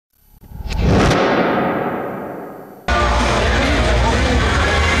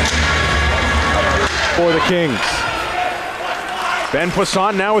for the Kings. Ben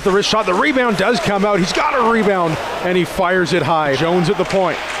Poisson now with the wrist shot. The rebound does come out. He's got a rebound, and he fires it high. Jones at the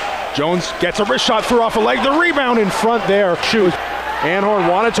point. Jones gets a wrist shot, threw off a leg. The rebound in front there. Shoot. Anhorn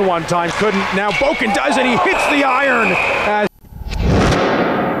wanted to one time, couldn't. Now Boken does, and he hits the iron as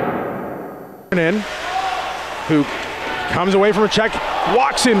who comes away from a check,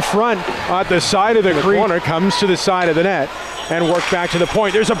 walks in front at the side of the corner, comes to the side of the net, and work back to the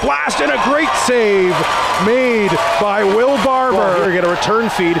point. There's a blast and a great save made by Will Barber. Here we get a return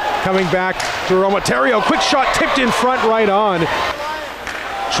feed coming back to Romaterio. Quick shot tipped in front, right on.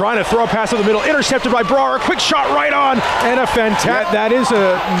 Trying to throw a pass in the middle, intercepted by Brar. A quick shot right on, and a fantastic. That is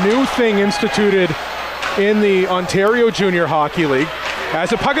a new thing instituted in the Ontario Junior Hockey League.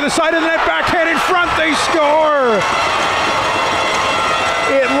 As a puck at the side of the net, backhand in front, they score!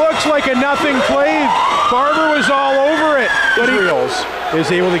 It looks like a nothing play. Barber was all over it, but Israels is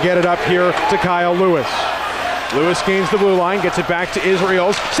able to get it up here to Kyle Lewis. Lewis gains the blue line, gets it back to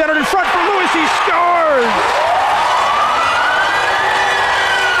Israels. Centered in front for Lewis, he scores!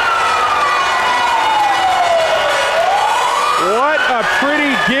 What a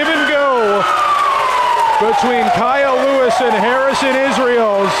pretty give and go between Kyle Lewis and Harrison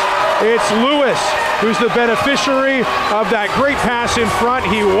Israels. It's Lewis who's the beneficiary of that great pass in front.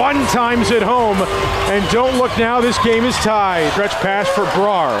 He one times it home, and don't look now, this game is tied. Stretch pass for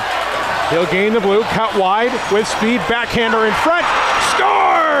Brar. He'll gain the blue, cut wide with speed, backhander in front,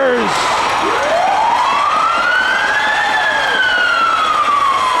 scores!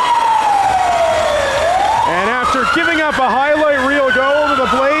 And after giving up a highlight reel goal to the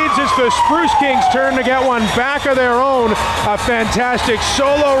Blades, it's the Spruce Kings' turn to get one back of their own. A fantastic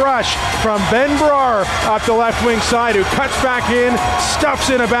solo rush from Ben Brar up the left wing side, who cuts back in, stuffs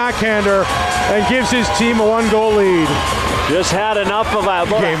in a backhander, and gives his team a 1-goal lead. Just had enough of that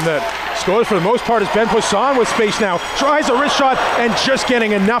game that scores for the most part is Ben Poisson with space now. Tries a wrist shot and just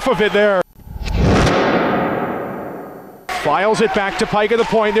getting enough of it there. Files it back to Pike at the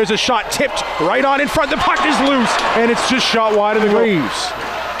point. There's a shot tipped right on in front. The puck is loose, and it's just shot wide of the Reeves.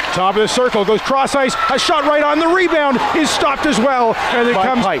 Top of the circle, goes cross ice. A shot right on. The rebound is stopped as well, and it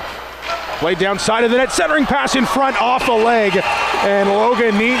comes Pike. Played down side of the net, centering pass in front off the leg, and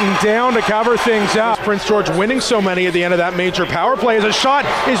Logan Neaton down to cover things up. Prince George winning so many at the end of that major power play as a shot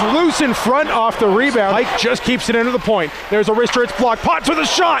is loose in front off the rebound. Pike just keeps it into the point. There's a wrister, it's blocked. Potts with a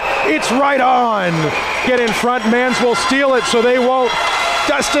shot, it's right on. Get in front, Mans will steal it, so they won't.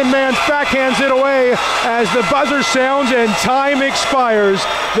 Dustin Mans backhands it away as the buzzer sounds and time expires.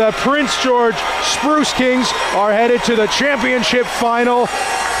 The Prince George Spruce Kings are headed to the championship final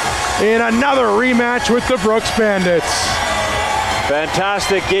in another rematch with the Brooks Bandits.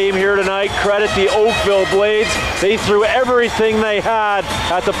 Fantastic game here tonight. Credit the Oakville Blades. They threw everything they had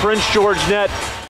at the Prince George net.